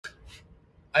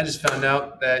I just found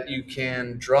out that you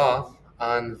can draw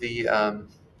on the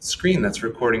screen that's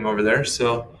recording over there.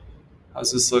 So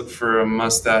how's this look for a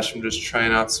mustache? I'm just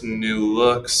trying out some new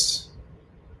looks.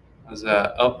 How's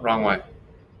that? Oh, wrong way.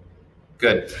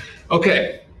 Good.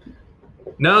 Okay.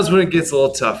 Now's when it gets a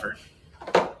little tougher.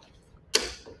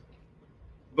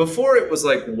 Before it was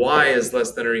like y is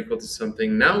less than or equal to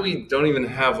something. Now we don't even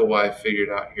have a y figured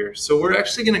out here. So we're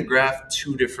actually going to graph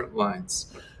two different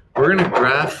lines. We're going to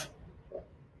graph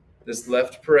this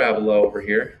left parabola over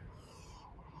here.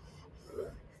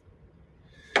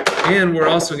 And we're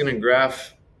also going to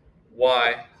graph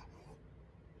y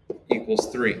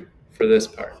equals 3 for this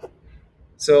part.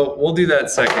 So we'll do that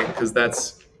second because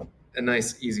that's a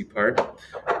nice easy part.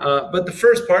 But the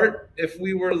first part, if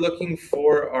we were looking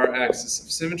for our axis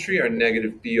of symmetry, our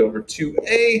negative b over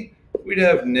 2a, we'd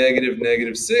have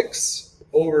negative 6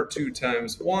 over 2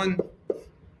 times 1,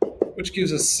 which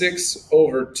gives us 6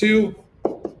 over 2,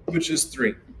 which is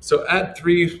 3. So at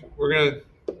 3, we're going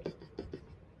to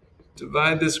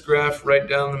divide this graph right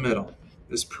down the middle,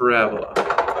 this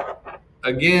parabola.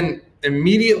 Again,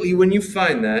 immediately when you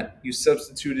find that, you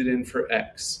substitute it in for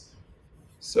x.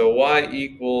 So y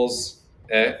equals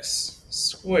x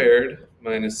squared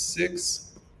minus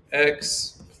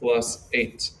 6x plus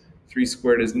 8. 3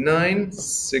 squared is 9.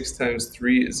 6 times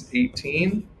 3 is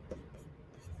 18.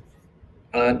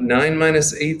 9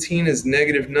 minus 18 is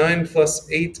negative 9 plus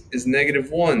 8 is negative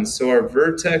 1. So our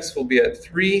vertex will be at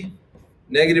 3,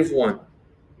 negative 1,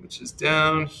 which is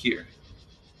down here.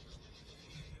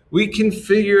 We can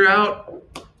figure out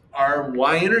our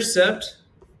y-intercept,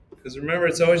 because remember,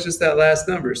 it's always just that last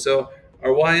number. So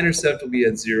our y-intercept will be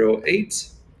at 0, 8,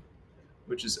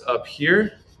 which is up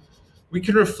here. We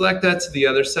can reflect that to the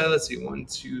other side. Let's see, 1,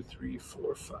 2, 3,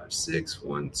 4, 5, 6.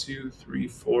 1, 2, 3,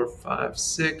 4, 5,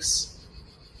 6.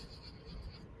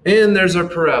 And there's our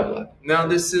parabola. Now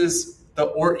this is the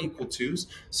or equal to's,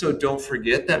 so don't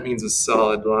forget that means a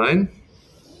solid line.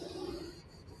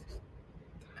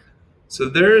 So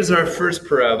there's our first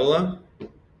parabola.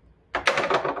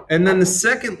 And then the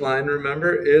second line,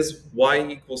 remember, is y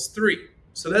equals 3.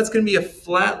 So that's going to be a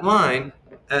flat line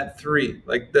at 3,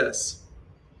 like this.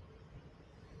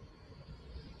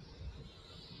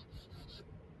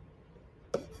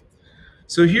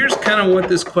 So here's kind of what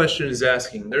this question is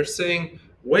asking. They're saying,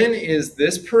 when is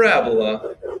this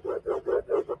parabola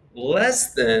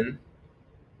less than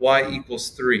y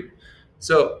equals 3?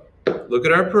 So look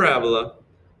at our parabola.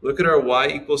 Look at our y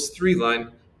equals 3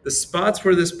 line. The spots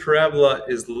where this parabola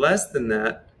is less than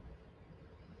that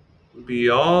would be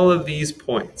all of these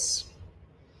points.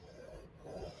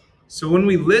 So when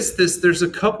we list this, there's a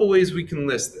couple ways we can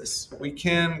list this. We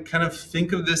can kind of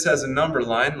think of this as a number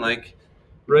line, like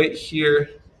right here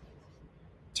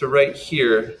to right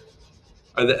here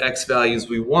are the x values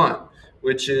we want,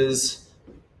 which is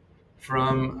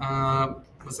from,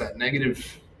 what's that,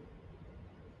 negative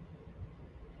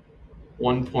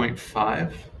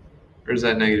 1.5? Or is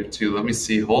that negative 2? Let me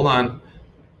see. Hold on.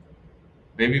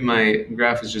 Maybe my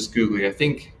graph is just googly. I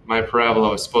think my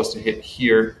parabola was supposed to hit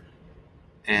here.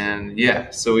 And yeah,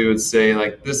 so we would say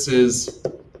like this is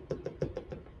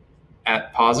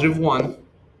at positive 1.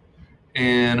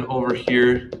 And over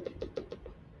here,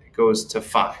 it goes to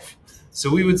 5. So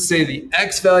we would say the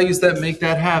x values that make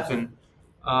that happen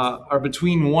are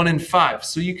between 1 and 5.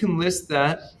 So you can list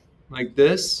that like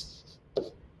this.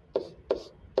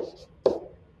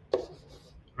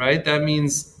 Right? That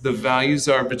means the values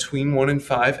are between 1 and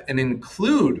 5 and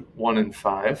include 1 and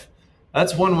 5.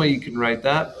 That's one way you can write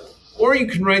that. Or you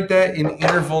can write that in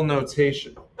interval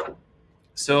notation.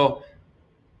 So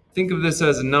think of this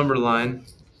as a number line.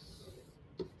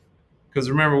 Because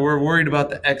remember, we're worried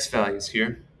about the x values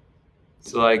here.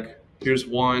 So like, here's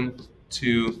 1,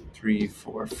 2, 3,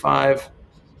 4, 5.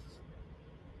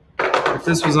 If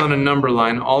this was on a number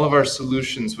line, all of our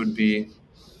solutions would be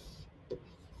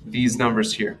these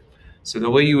numbers here. So the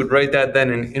way you would write that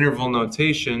then in interval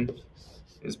notation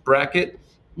is bracket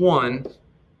 1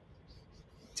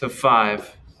 to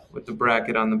 5 with the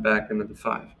bracket on the back end of the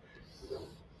 5.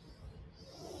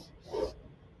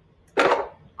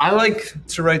 I like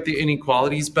to write the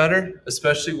inequalities better,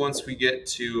 especially once we get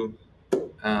to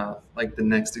like the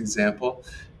next example.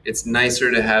 It's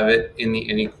nicer to have it in the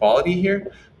inequality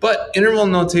here, but interval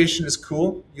notation is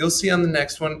cool. You'll see on the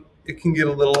next one, it can get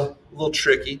a little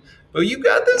tricky, but you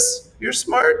got this. You're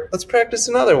smart. Let's practice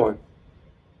another one.